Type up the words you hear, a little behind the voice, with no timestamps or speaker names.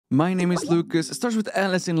My name is Lucas, starts with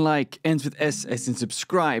L as in like, ends with S as in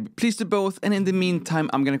subscribe. Please do both, and in the meantime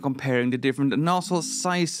I'm gonna comparing the different nozzle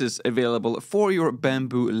sizes available for your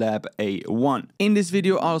Bambu Lab A1. In this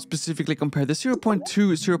video I'll specifically compare the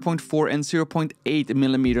 0.2, 0.4 and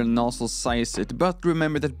 0.8mm nozzle sizes, but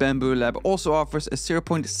remember that Bambu Lab also offers a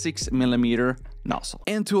 0.6mm nozzle.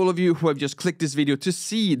 And to all of you who have just clicked this video to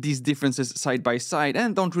see these differences side by side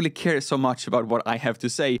and don't really care so much about what I have to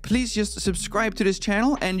say, please just subscribe to this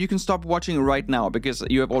channel and you can stop watching right now because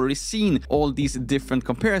you have already seen all these different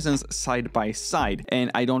comparisons side by side and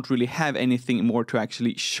I don't really have anything more to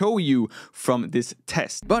actually show you from this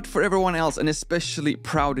test. But for everyone else, and especially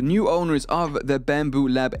proud new owners of the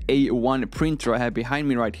Bambu Lab A1 printer I have behind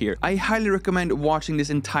me right here, I highly recommend watching this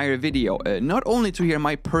entire video, not only to hear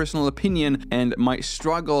my personal opinion and my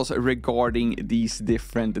struggles regarding these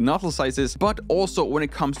different nozzle sizes, but also when it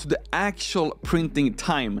comes to the actual printing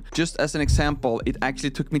time. Just as an example, it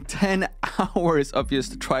actually took me 10 hours of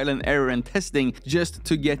just trial and error and testing just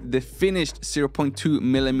to get the finished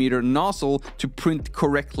 0.2mm nozzle to print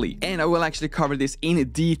correctly. And I will actually cover this in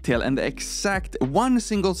detail and the exact one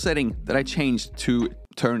single setting that I changed to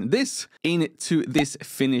turn this into this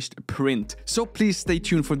finished print. So please stay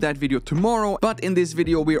tuned for that video tomorrow, but in this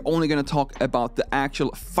video we're only going to talk about the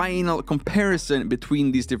actual final comparison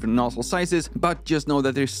between these different nozzle sizes, but just know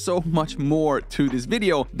that there's so much more to this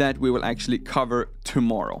video that we will actually cover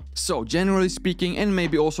tomorrow. So generally speaking, and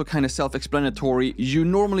maybe also kind of self-explanatory, you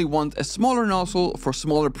normally want a smaller nozzle for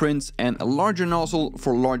smaller prints and a larger nozzle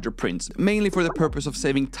for larger prints, mainly for the purpose of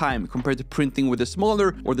saving time compared to printing with a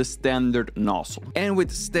smaller or the standard nozzle. And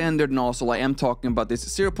with standard nozzle I am talking about this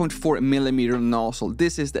 0.4mm nozzle.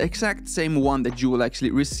 This is the exact same one that you will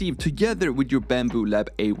actually receive together with your Bambu Lab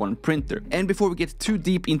A1 printer. And before we get too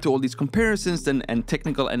deep into all these comparisons and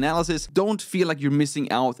technical analysis, don't feel like you're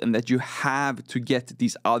missing out and that you have to get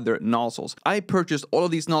these other nozzles. I purchased all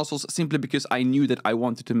of these nozzles simply because I knew that I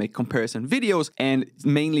wanted to make comparison videos and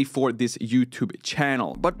mainly for this YouTube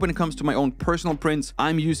channel. But when it comes to my own personal prints,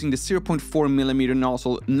 I'm using the 0.4mm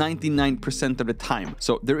nozzle 99% of the time.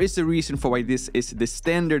 So there is a reason for why this is the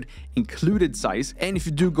standard included size. And if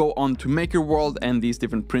you do go on to MakerWorld and these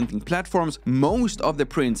different printing platforms, most of the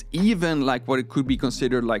prints, even like what it could be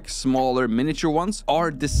considered like smaller miniature ones, are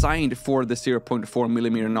designed for the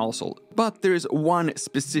 0.4mm nozzle. But there is one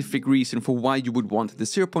specific reason for why you would want the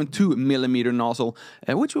 0.2mm nozzle,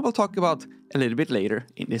 which we will talk about a little bit later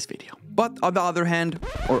in this video. But on the other hand,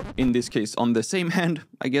 or in this case on the same hand,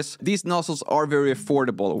 I guess, these nozzles are very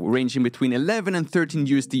affordable, ranging between 11 and 13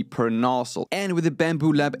 USD per nozzle. And with the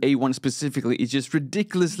Bambu Lab A1 specifically, it's just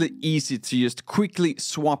ridiculously easy to just quickly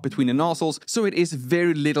swap between the nozzles, so it is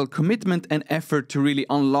very little commitment and effort to really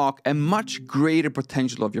unlock a much greater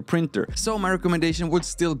potential of your printer. So my recommendation would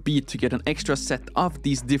still be to get an extra set of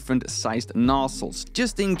these different sized nozzles,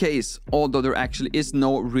 just in case, although there actually is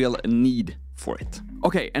no real need for it.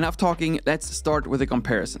 Okay, enough talking, let's start with the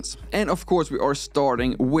comparisons. And of course we are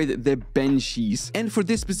starting with the benchies. And for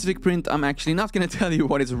this specific print, I'm actually not gonna tell you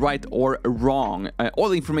what is right or wrong. All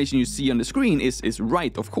the information you see on the screen is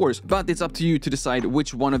right, of course, but it's up to you to decide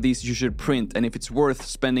which one of these you should print and if it's worth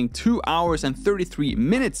spending 2 hours and 33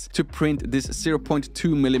 minutes to print this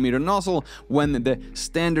 0.2mm nozzle when the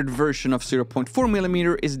standard version of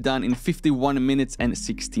 0.4mm is done in 51 minutes and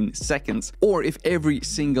 16 seconds. Or if every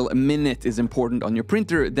single minute is important on your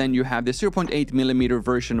printer, then you have the 0.8mm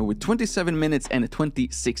version with 27 minutes and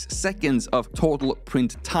 26 seconds of total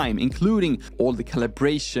print time, including all the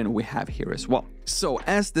calibration we have here as well. So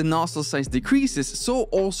as the nozzle size decreases, so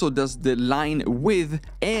also does the line width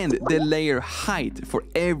and the layer height for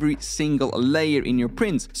every single layer in your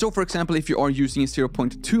prints. So for example, if you are using a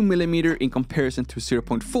 0.2mm in comparison to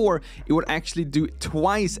 0.4, it would actually do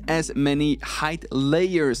twice as many height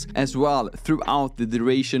layers as well throughout the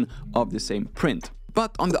duration of the same print.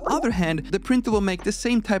 But on the other hand, the printer will make the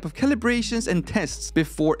same type of calibrations and tests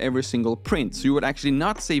before every single print, so you would actually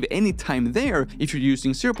not save any time there if you're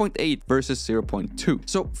using 0.8 versus 0.2.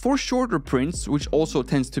 So for shorter prints, which also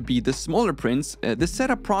tends to be the smaller prints, the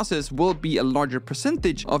setup process will be a larger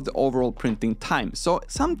percentage of the overall printing time. So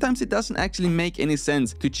sometimes it doesn't actually make any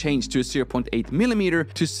sense to change to a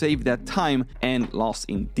 0.8mm to save that time and loss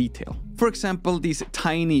in detail. For example, these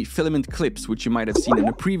tiny filament clips, which you might have seen in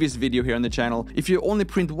a previous video here on the channel, if you only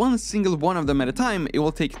print one single one of them at a time, it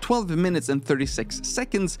will take 12 minutes and 36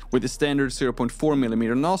 seconds with the standard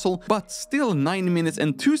 0.4mm nozzle, but still 9 minutes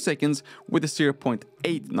and 2 seconds with the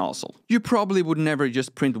 0.8 nozzle. You probably would never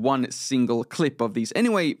just print one single clip of these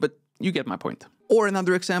anyway, but you get my point. Or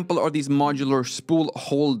another example are these modular spool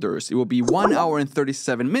holders. It will be 1 hour and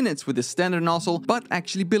 37 minutes with the standard nozzle, but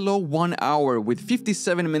actually below 1 hour with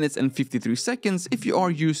 57 minutes and 53 seconds if you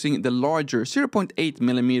are using the larger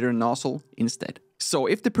 0.8mm nozzle instead. So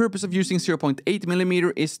if the purpose of using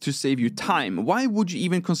 0.8mm is to save you time, why would you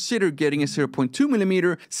even consider getting a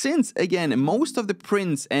 0.2mm, since again most of the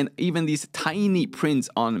prints and even these tiny prints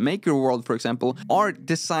on MakerWorld, for example, are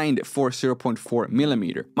designed for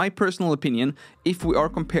 0.4mm. My personal opinion, if we are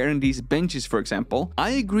comparing these benches, for example,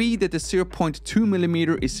 I agree that the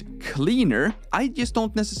 0.2mm is cleaner. I just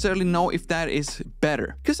don't necessarily know if that is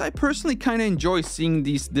better, because I personally kind of enjoy seeing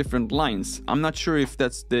these different lines. I'm not sure if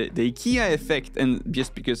that's the IKEA effect, and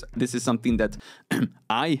just because this is something that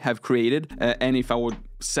I have created, and if I would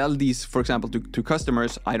sell these, for example, to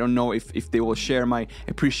customers, I don't know if they will share my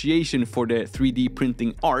appreciation for the 3D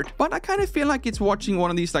printing art, but I kind of feel like it's watching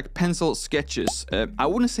one of these like pencil sketches. I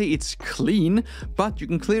wouldn't say it's clean, but you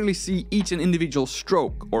can clearly see each and individual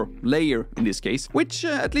stroke, or layer in this case, which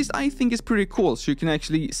at least I think is pretty cool, so you can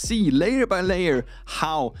actually see layer by layer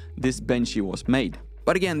how this benchy was made.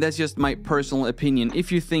 But again, that's just my personal opinion.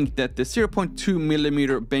 If you think that the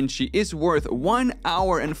 0.2mm benchy is worth 1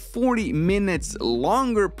 hour and 40 minutes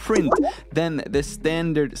longer print than the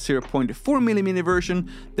standard 0.4mm version,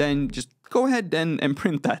 then just go ahead and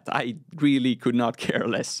print that. I really could not care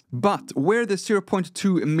less. But where the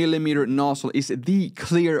 0.2mm nozzle is the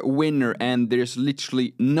clear winner, and there's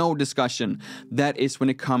literally no discussion, that is when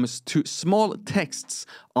it comes to small texts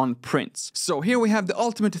on prints. So here we have the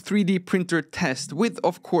ultimate 3D printer test with,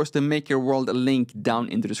 of course, the MakerWorld link down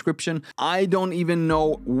in the description. I don't even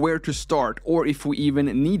know where to start, or if we even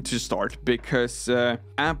need to start, because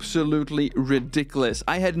absolutely ridiculous.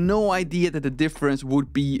 I had no idea that the difference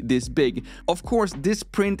would be this big. Of course, this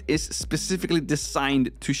print is specifically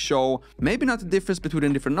designed to show maybe not the difference between the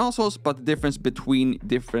different nozzles, but the difference between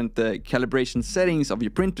different calibration settings of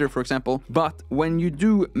your printer, for example. But when you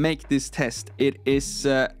do make this test, it is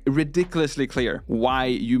ridiculously clear why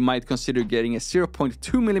you might consider getting a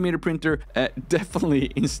 0.2mm printer,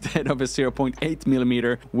 definitely instead of a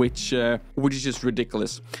 0.8mm, which is just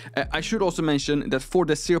ridiculous. I should also mention that for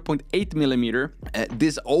the 0.8mm,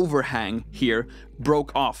 this overhang here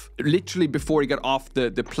broke off literally before it got off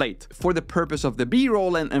the plate. For the purpose of the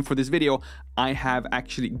B-roll and for this video, I have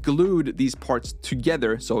actually glued these parts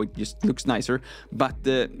together so it just looks nicer, but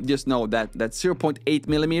just know that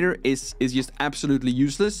 0.8mm is just absolutely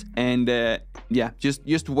useless, and yeah,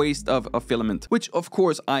 just waste of filament, which of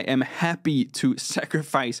course I am happy to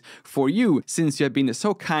sacrifice for you, since you have been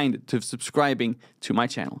so kind to subscribing to my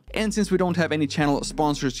channel. And since we don't have any channel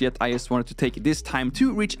sponsors yet, I just wanted to take this time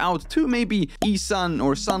to reach out to maybe Isan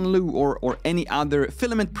or Sunlu or any other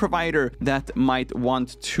filament provider that might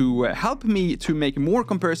want to help me to make more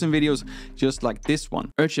comparison videos just like this one.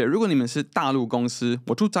 而且如果你们是大陆公司，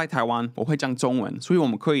我住在台湾，我会讲中文，所以我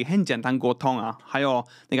们可以很简单沟通啊，还有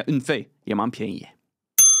那个运费也蛮便宜耶。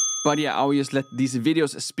But yeah, I'll just let these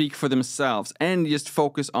videos speak for themselves and just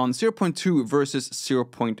focus on 0.2 versus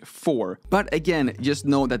 0.4. But again, just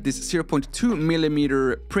know that this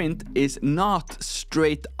 0.2mm print is not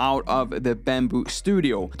straight out of the Bambu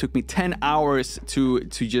studio. It took me 10 hours to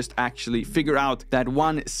just actually figure out that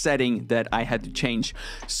one setting that I had to change.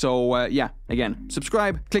 So yeah, again,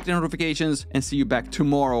 subscribe, click the notifications, and see you back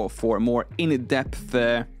tomorrow for more in-depth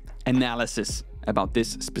analysis about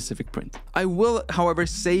this specific print. I will, however,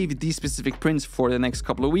 save these specific prints for the next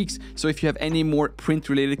couple of weeks, so if you have any more print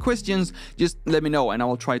related questions, just let me know and I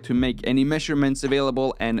will try to make any measurements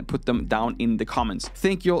available and put them down in the comments.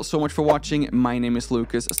 Thank you all so much for watching. My name is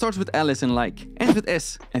Lucas. Starts with L as in like, ends with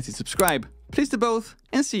S, and to subscribe. Please do both,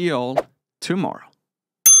 and see you all tomorrow.